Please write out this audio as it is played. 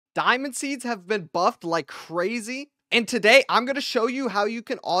Diamond seeds have been buffed like crazy, and today I'm going to show you how you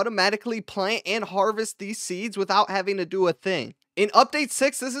can automatically plant and harvest these seeds without having to do a thing. In update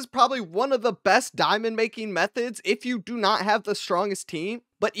 6, this is probably one of the best diamond making methods if you do not have the strongest team,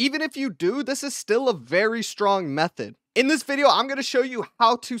 but even if you do, this is still a very strong method. In this video, I'm going to show you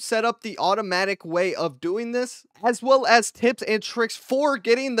how to set up the automatic way of doing this, as well as tips and tricks for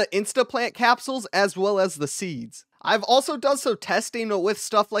getting the Instaplant capsules as well as the seeds. I've also done some testing with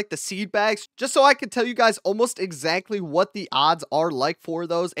stuff like the seed bags, just so I can tell you guys almost exactly what the odds are like for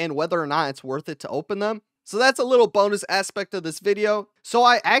those and whether or not it's worth it to open them. So that's a little bonus aspect of this video. So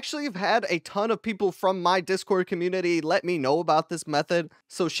I actually have had a ton of people from my Discord community let me know about this method.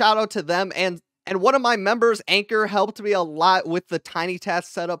 So shout out to them, and one of my members, Anchor, helped me a lot with the tiny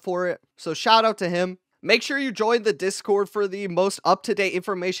task setup for it. So shout out to him. Make sure you join the Discord for the most up-to-date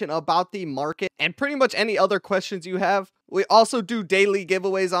information about the market and pretty much any other questions you have. We also do daily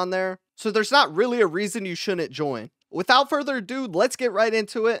giveaways on there, so there's not really a reason you shouldn't join. Without further ado, let's get right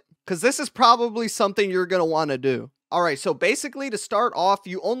into it, because this is probably something you're going to want to do. Alright, so basically to start off,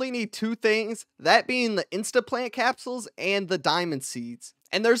 you only need two things, that being the Instaplant capsules and the diamond seeds.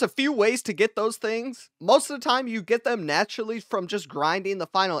 And there's a few ways to get those things. Most of the time you get them naturally from just grinding the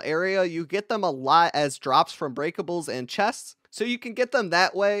final area. You get them a lot as drops from breakables and chests, so you can get them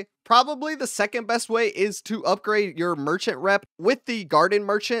that way. Probably the second best way is to upgrade your merchant rep with the garden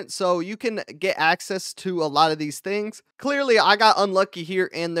merchant, so you can get access to a lot of these things. Clearly I got unlucky here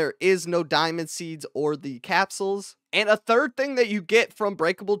and there is no diamond seeds or the capsules. And a third thing that you get from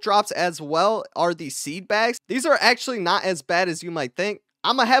breakable drops as well are the seed bags. These are actually not as bad as you might think.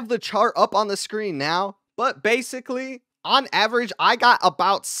 I'm gonna have the chart up on the screen now, but basically, on average, I got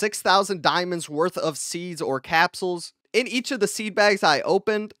about 6,000 diamonds worth of seeds or capsules in each of the seed bags I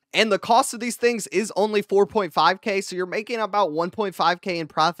opened, and the cost of these things is only 4.5k, so you're making about 1.5k in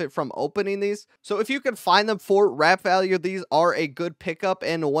profit from opening these. So if you can find them for wrap value, these are a good pickup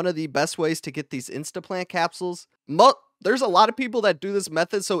and one of the best ways to get these Instaplant capsules. There's a lot of people that do this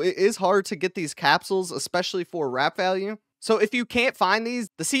method, so it is hard to get these capsules, especially for wrap value. So if you can't find these,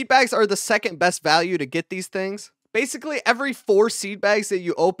 the seed bags are the second best value to get these things. Basically, every 4 seed bags that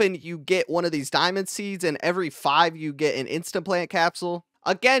you open, you get one of these diamond seeds, and every 5 you get an Instaplant capsule.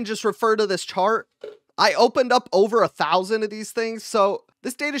 Again, just refer to this chart. I opened up over 1,000 of these things, so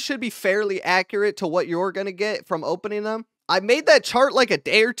this data should be fairly accurate to what you're going to get from opening them. I made that chart like a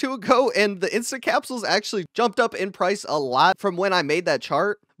day or two ago, and the Insta capsules actually jumped up in price a lot from when I made that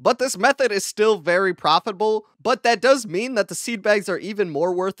chart. But this method is still very profitable, but that does mean that the seed bags are even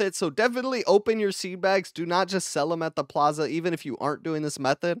more worth it. So definitely open your seed bags. Do not just sell them at the plaza, even if you aren't doing this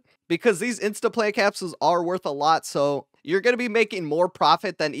method, because these Instaplant capsules are worth a lot. So you're going to be making more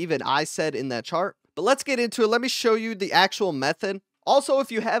profit than even I said in that chart. But let's get into it. Let me show you the actual method. Also,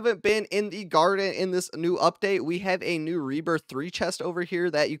 if you haven't been in the garden in this new update, we have a new Rebirth 3 chest over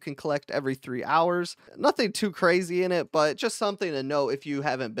here that you can collect every 3 hours. Nothing too crazy in it, but just something to know if you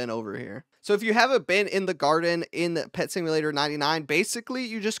haven't been over here. So if you haven't been in the garden in Pet Simulator 99, basically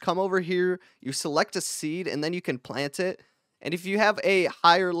you just come over here, you select a seed, and then you can plant it. And if you have a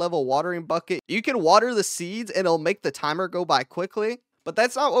higher level watering bucket, you can water the seeds and it'll make the timer go by quickly. But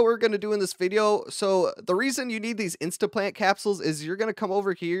that's not what we're going to do in this video. So the reason you need these Instaplant capsules is you're going to come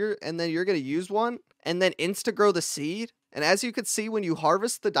over here and then you're going to use one and then insta-grow the seed. And as you can see, when you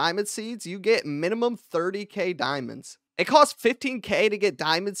harvest the diamond seeds, you get minimum 30k diamonds. It costs 15k to get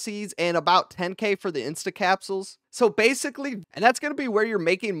diamond seeds and about 10k for the Insta capsules. So basically, and that's going to be where you're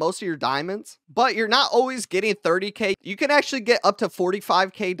making most of your diamonds, but you're not always getting 30k. You can actually get up to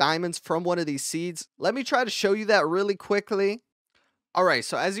 45k diamonds from one of these seeds. Let me try to show you that really quickly. Alright,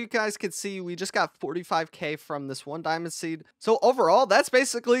 so as you guys can see, we just got 45k from this one diamond seed. So overall, that's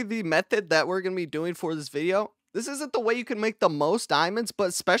basically the method that we're going to be doing for this video. This isn't the way you can make the most diamonds, but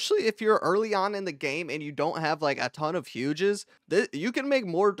especially if you're early on in the game and you don't have like a ton of huges, you can make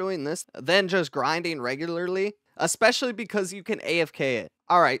more doing this than just grinding regularly, especially because you can AFK it.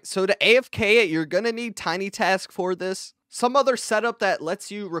 Alright, so to AFK it, you're going to need Tiny Task for this. Some other setup that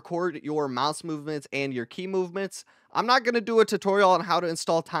lets you record your mouse movements and your key movements. I'm not going to do a tutorial on how to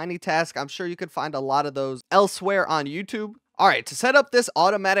install Tiny Task. I'm sure you could find a lot of those elsewhere on YouTube. Alright, to set up this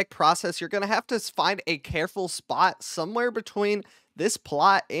automatic process, you're going to have to find a careful spot somewhere between this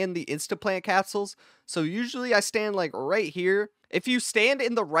plot and the Instaplant capsules. So usually I stand like right here. If you stand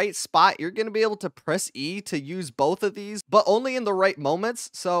in the right spot, you're going to be able to press E to use both of these, but only in the right moments.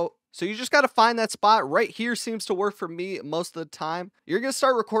 So you just got to find that spot. Right here seems to work for me most of the time. You're going to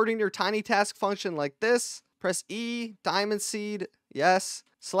start recording your Tiny Task function like this. Press E, diamond seed, yes.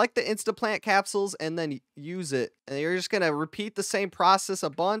 select the Instaplant capsules, and then use it. And you're just going to repeat the same process a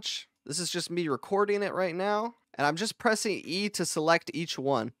bunch. This is just me recording it right now. And I'm just pressing E to select each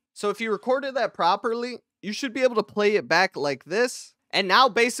one. So if you recorded that properly, you should be able to play it back like this. And now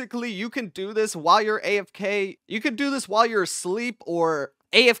basically you can do this while you're AFK. You can do this while you're asleep or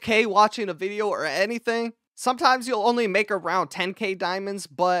AFK watching a video or anything. Sometimes you'll only make around 10k diamonds,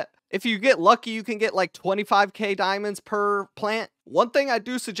 but if you get lucky, you can get like 25k diamonds per plant. One thing I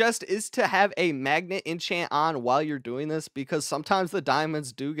do suggest is to have a magnet enchant on while you're doing this, because sometimes the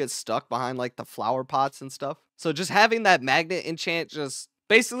diamonds do get stuck behind like the flower pots and stuff. So just having that magnet enchant just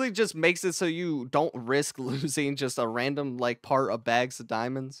basically just makes it so you don't risk losing just a random like part of bags of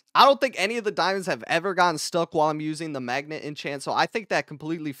diamonds. I don't think any of the diamonds have ever gotten stuck while I'm using the magnet enchant, so I think that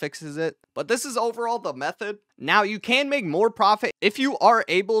completely fixes it. But this is overall the method. Now you can make more profit if you are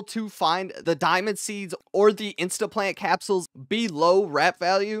able to find the diamond seeds or the Instaplant capsules below rep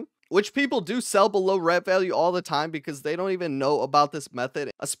value, which people do sell below rep value all the time because they don't even know about this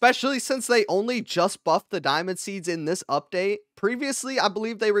method, especially since they only just buffed the diamond seeds in this update. Previously, I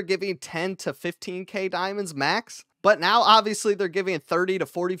believe they were giving 10 to 15k diamonds max, but now obviously they're giving 30 to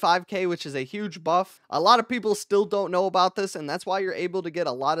 45k, which is a huge buff. A lot of people still don't know about this, and that's why you're able to get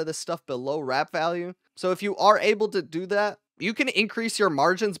a lot of this stuff below rep value. So if you are able to do that, you can increase your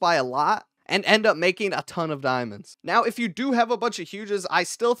margins by a lot and end up making a ton of diamonds. Now, if you do have a bunch of huges, I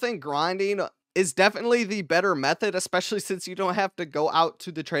still think grinding is definitely the better method, especially since you don't have to go out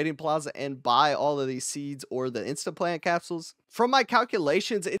to the trading plaza and buy all of these seeds or the Instaplant capsules. From my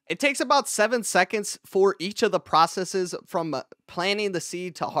calculations, it takes about 7 seconds for each of the processes from planting the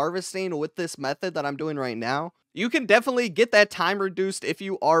seed to harvesting with this method that I'm doing right now. You can definitely get that time reduced if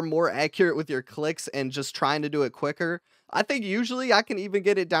you are more accurate with your clicks and just trying to do it quicker. I think usually I can even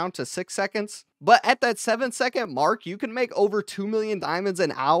get it down to 6 seconds. But at that 7-second mark, you can make over 2 million diamonds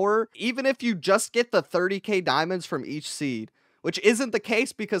an hour, even if you just get the 30k diamonds from each seed, which isn't the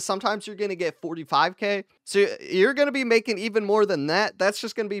case because sometimes you're going to get 45k. So you're going to be making even more than that. That's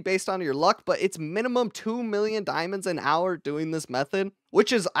just going to be based on your luck, but it's minimum 2 million diamonds an hour doing this method,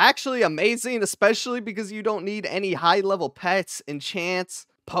 which is actually amazing, especially because you don't need any high-level pets, enchants,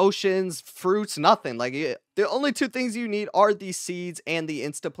 potions, fruits, nothing. Like, the only two things you need are these seeds and the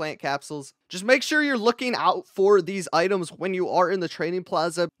Instaplant capsules. Just make sure you're looking out for these items when you are in the trading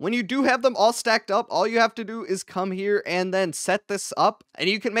plaza. When you do have them all stacked up, all you have to do is come here and then set this up, and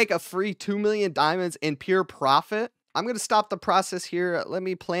you can make a free 2 million diamonds in pure profit. I'm going to stop the process here. Let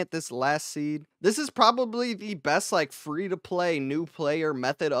me plant this last seed. This is probably the best like free to play new player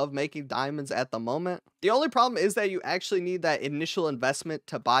method of making diamonds at the moment. The only problem is that you actually need that initial investment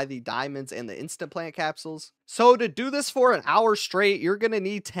to buy the diamonds and the Instaplant capsules. So to do this for an hour straight, you're going to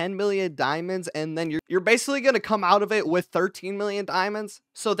need 10 million diamonds, and then you're basically going to come out of it with 13 million diamonds.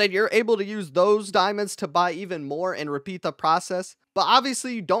 So then you're able to use those diamonds to buy even more and repeat the process. But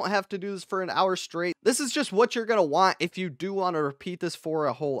obviously you don't have to do this for an hour straight. This is just what you're going to want if you do want to repeat this for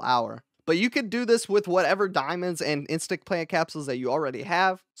a whole hour. But you could do this with whatever diamonds and Instaplant capsules that you already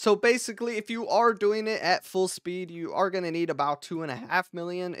have. So basically, if you are doing it at full speed, you are going to need about 2.5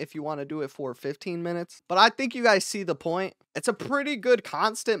 million if you want to do it for 15 minutes. But I think you guys see the point. It's a pretty good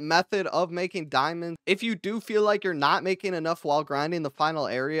constant method of making diamonds if you do feel like you're not making enough while grinding the final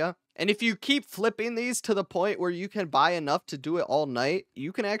area. And if you keep flipping these to the point where you can buy enough to do it all night,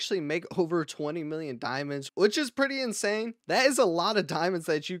 you can actually make over 20 million diamonds, which is pretty insane. That is a lot of diamonds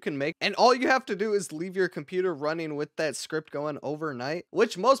that you can make. And all you have to do is leave your computer running with that script going overnight,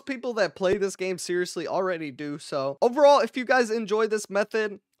 which most people that play this game seriously already do. So overall, if you guys enjoy this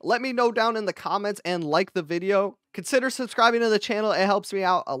method, let me know down in the comments and like the video. Consider subscribing to the channel, it helps me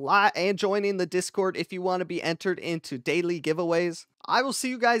out a lot, and joining the Discord if you want to be entered into daily giveaways. I will see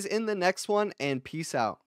you guys in the next one, and peace out.